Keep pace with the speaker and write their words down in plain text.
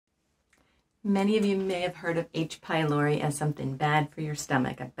Many of you may have heard of H. pylori as something bad for your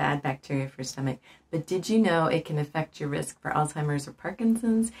stomach, a bad bacteria for your stomach. But did you know it can affect your risk for Alzheimer's or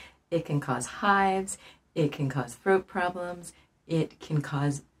Parkinson's? It can cause hives. It can cause throat problems. It can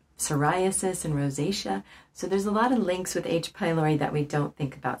cause psoriasis and rosacea. So there's a lot of links with H. pylori that we don't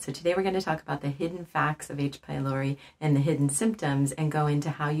think about. So today we're going to talk about the hidden facts of H. pylori and the hidden symptoms and go into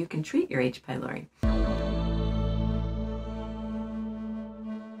how you can treat your H. pylori.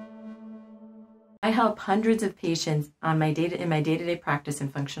 I help hundreds of patients in my day-to-day practice in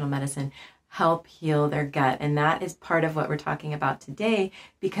functional medicine help heal their gut. And that is part of what we're talking about today,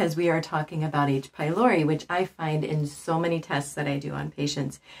 because we are talking about H. pylori, which I find in so many tests that I do on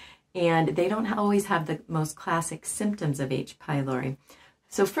patients. And they don't always have the most classic symptoms of H. pylori.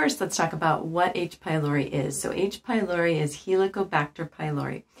 So first, let's talk about what H. pylori is. So H. pylori is Helicobacter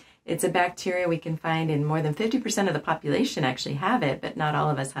pylori. It's a bacteria we can find in more than 50% of the population actually have it, but not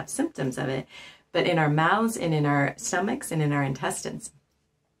all of us have symptoms of it. But in our mouths and in our stomachs and in our intestines.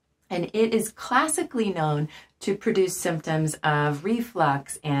 And it is classically known to produce symptoms of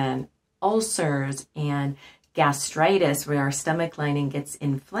reflux and ulcers and gastritis, where our stomach lining gets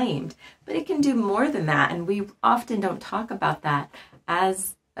inflamed. But it can do more than that, and we often don't talk about that.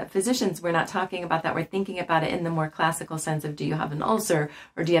 As physicians, we're not talking about that. We're thinking about it in the more classical sense of, do you have an ulcer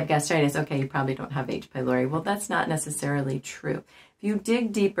or do you have gastritis? Okay, you probably don't have H. pylori. Well, that's not necessarily true. If you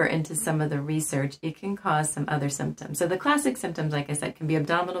dig deeper into some of the research, it can cause some other symptoms. So the classic symptoms, like I said, can be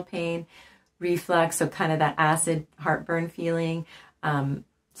abdominal pain, reflux, so kind of that acid heartburn feeling,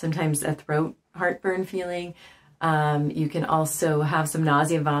 sometimes a throat heartburn feeling. You can also have some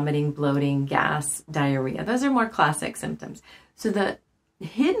nausea, vomiting, bloating, gas, diarrhea. Those are more classic symptoms. So the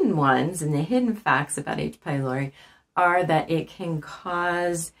hidden ones and the hidden facts about H. pylori are that it can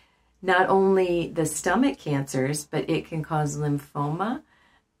cause not only the stomach cancers, but it can cause lymphoma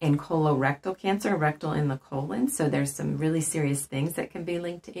and colorectal cancer, rectal in the colon. So there's some really serious things that can be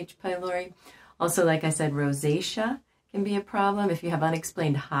linked to H. pylori. Also, like I said, rosacea can be a problem. If you have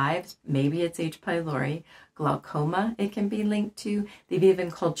unexplained hives, maybe it's H. pylori. Glaucoma, it can be linked to. They've even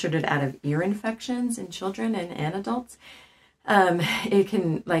cultured it out of ear infections in children and adults. It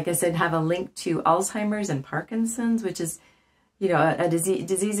can, like I said, have a link to Alzheimer's and Parkinson's, which is, you know, a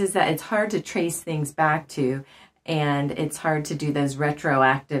diseases that it's hard to trace things back to, and it's hard to do those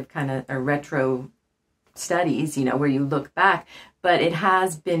retroactive kind of, or retro studies, you know, where you look back, but it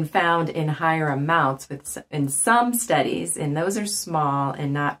has been found in higher amounts in some studies, and those are small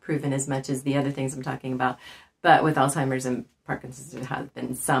and not proven as much as the other things I'm talking about. But with Alzheimer's and Parkinson's, there have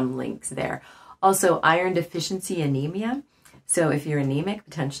been some links there. Also, iron deficiency anemia. So if you're anemic,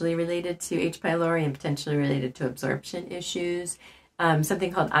 potentially related to H. pylori and potentially related to absorption issues.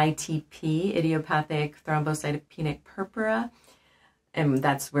 Something called ITP, idiopathic thrombocytopenic purpura, and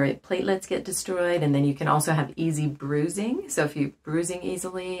that's where platelets get destroyed. And then you can also have easy bruising. So if you're bruising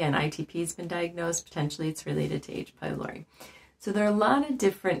easily and ITP has been diagnosed, potentially it's related to H. pylori. So there are a lot of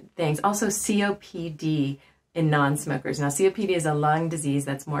different things. Also COPD in non-smokers. Now COPD is a lung disease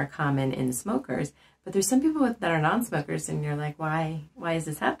that's more common in smokers. But there's some people that are non-smokers, and you're like, why is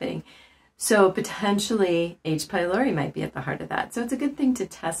this happening? So potentially H. pylori might be at the heart of that. So it's a good thing to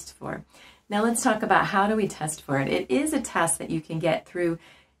test for. Now let's talk about, how do we test for it? It is a test that you can get through,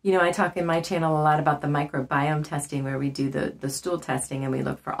 you know, I talk in my channel a lot about the microbiome testing, where we do the stool testing and we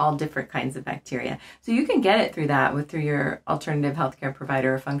look for all different kinds of bacteria. So you can get it through that through your alternative healthcare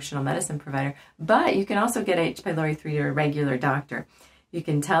provider or functional medicine provider, but you can also get H. pylori through your regular doctor. You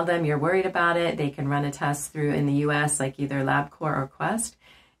can tell them you're worried about it. They can run a test through, in the US, like either LabCorp or Quest.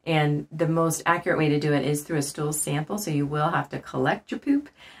 And the most accurate way to do it is through a stool sample. So you will have to collect your poop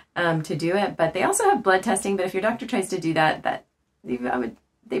to do it. But they also have blood testing. But if your doctor tries to do that,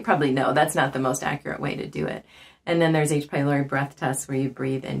 they probably know that's not the most accurate way to do it. And then there's H. pylori breath tests, where you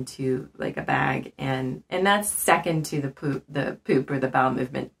breathe into like a bag. And that's second to the poop or the bowel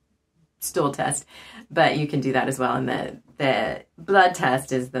movement stool test, but you can do that as well. And the blood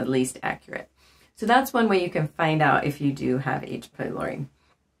test is the least accurate. So that's one way you can find out if you do have H. pylori.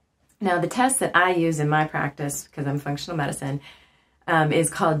 Now the test that I use in my practice, because I'm functional medicine, is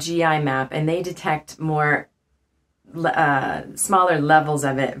called GI map, and they detect more smaller levels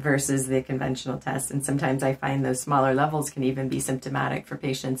of it versus the conventional tests. And sometimes I find those smaller levels can even be symptomatic for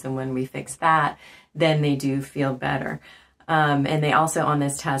patients, and when we fix that, then they do feel better. And they also, on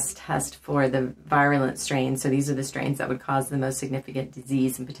this test for the virulent strains. So these are the strains that would cause the most significant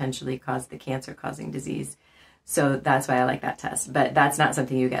disease and potentially cause the cancer-causing disease. So that's why I like that test. But that's not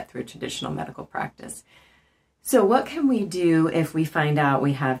something you get through traditional medical practice. So what can we do if we find out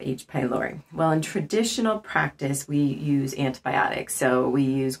we have H. pylori? Well, in traditional practice, we use antibiotics. So we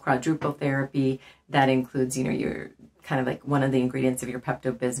use quadruple therapy. That includes, your kind of like one of the ingredients of your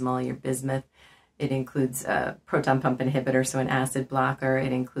Pepto-Bismol, your bismuth. It includes a proton pump inhibitor, so an acid blocker.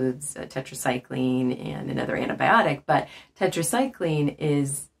 It includes a tetracycline and another antibiotic. But tetracycline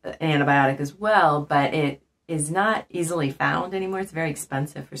is an antibiotic as well, but it is not easily found anymore. It's very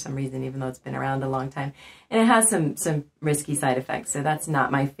expensive for some reason, even though it's been around a long time. And it has some risky side effects, so that's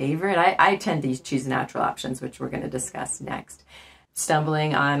not my favorite. I tend to choose natural options, which we're going to discuss next.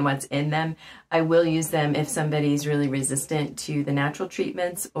 Stumbling on what's in them, I will use them if somebody's really resistant to the natural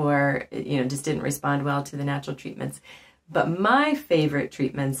treatments or, just didn't respond well to the natural treatments. But my favorite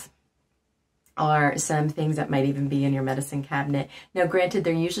treatments are some things that might even be in your medicine cabinet. Now, granted,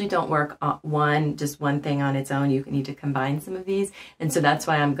 they usually don't work on just one thing on its own. You need to combine some of these. And so that's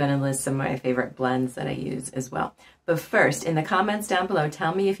why I'm going to list some of my favorite blends that I use as well. But first, in the comments down below,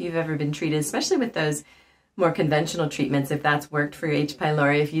 tell me if you've ever been treated, especially with those more conventional treatments, if that's worked for your H.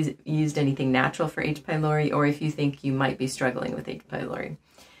 pylori, if you used anything natural for H. pylori, or if you think you might be struggling with H. pylori.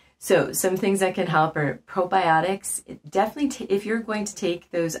 So some things that can help are probiotics. Definitely, if you're going to take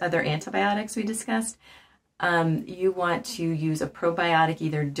those other antibiotics we discussed, you want to use a probiotic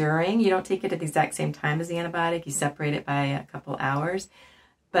either during, you don't take it at the exact same time as the antibiotic, you separate it by a couple hours,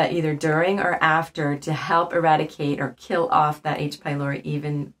 but either during or after to help eradicate or kill off that H. pylori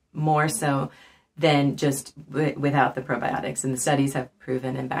even more so than just without the probiotics. And the studies have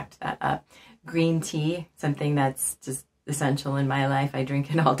proven and backed that up. Green tea, something that's just essential in my life. I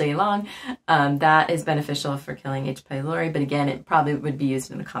drink it all day long. That is beneficial for killing H. pylori, but again, it probably would be used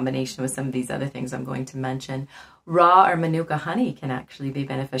in a combination with some of these other things I'm going to mention. Raw or Manuka honey can actually be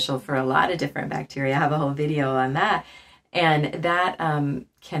beneficial for a lot of different bacteria. I have a whole video on that, and that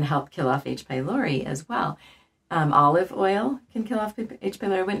can help kill off H. pylori as well. Olive oil can kill off H.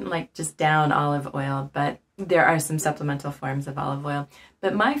 pylori. I wouldn't like just down olive oil, but there are some supplemental forms of olive oil.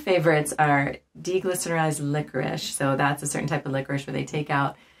 But my favorites are deglycerinized licorice. So that's a certain type of licorice where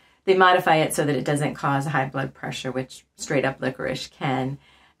they modify it so that it doesn't cause high blood pressure, which straight up licorice can.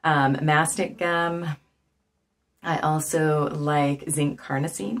 Mastic gum. I also like zinc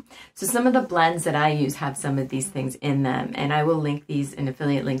carnosine. So some of the blends that I use have some of these things in them, and I will link these in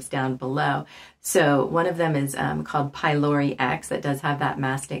affiliate links down below. So one of them is called Pylori X, that does have that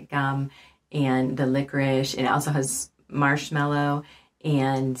mastic gum and the licorice. It also has marshmallow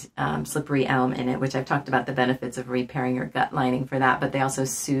and slippery elm in it, which I've talked about the benefits of repairing your gut lining for that, but they also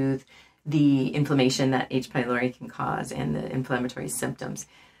soothe the inflammation that H. pylori can cause and the inflammatory symptoms.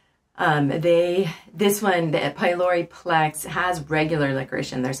 This one, the Pylori Plex, has regular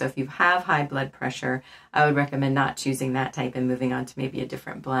licorice in there. So if you have high blood pressure, I would recommend not choosing that type and moving on to maybe a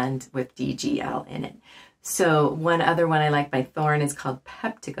different blend with DGL in it. So one other one I like by Thorne is called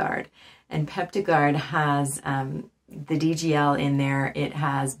Peptiguard. And Peptiguard has the DGL in there. It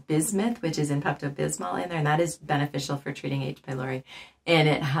has bismuth, which is in Pepto-Bismol in there, and that is beneficial for treating H. pylori. And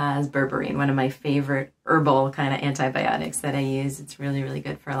it has berberine, one of my favorite herbal kind of antibiotics that I use. It's really, really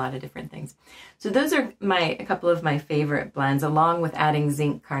good for a lot of different things. So those are a couple of my favorite blends, along with adding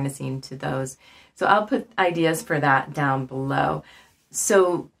zinc carnosine to those. So I'll put ideas for that down below.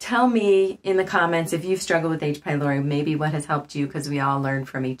 So tell me in the comments if you've struggled with H. pylori, maybe what has helped you, because we all learn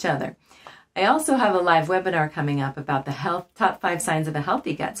from each other. I also have a live webinar coming up about the top 5 signs of a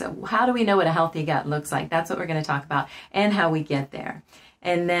healthy gut. So how do we know what a healthy gut looks like? That's what we're going to talk about, and how we get there.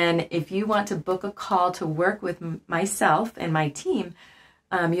 And then if you want to book a call to work with myself and my team,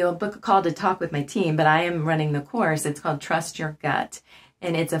 you'll book a call to talk with my team, but I am running the course. It's called Trust Your Gut.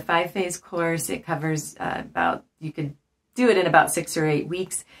 And it's a 5-phase course. It covers you could do it in about 6 or 8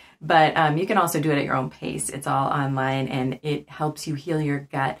 weeks, but you can also do it at your own pace. It's all online, and it helps you heal your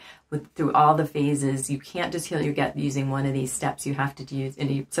gut through all the phases. You can't just heal your gut using one of these steps. You have to use,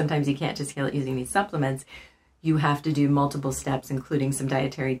 and sometimes you can't just heal it using these supplements. You have to do multiple steps, including some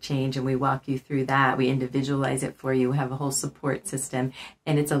dietary change, and we walk you through that. We individualize it for you. We have a whole support system,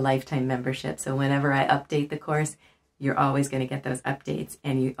 and it's a lifetime membership. So whenever I update the course, you're always going to get those updates,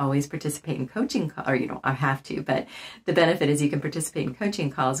 and you always participate in coaching, or you don't have to, but the benefit is you can participate in coaching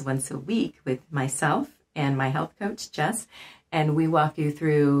calls once a week with myself and my health coach, Jess, and we walk you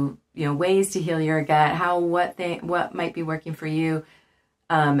through, ways to heal your gut, what might be working for you,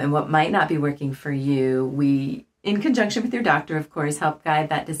 and what might not be working for you. We, in conjunction with your doctor, of course, help guide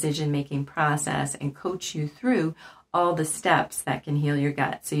that decision-making process and coach you through all the steps that can heal your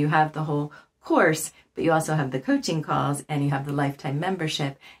gut. So you have the whole course, but you also have the coaching calls, and you have the lifetime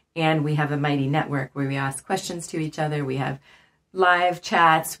membership, and we have a mighty network where we ask questions to each other. We have live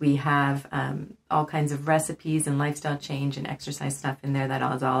chats. We have all kinds of recipes and lifestyle change and exercise stuff in there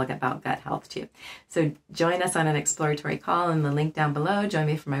that is all about gut health too. So join us on an exploratory call in the link down below. Join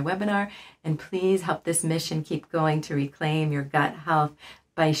me for my webinar, and please help this mission keep going to reclaim your gut health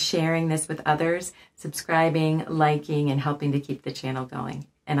by sharing this with others, subscribing, liking, and helping to keep the channel going.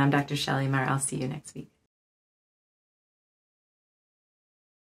 And I'm Dr. Shelley Meyer. I'll see you next week.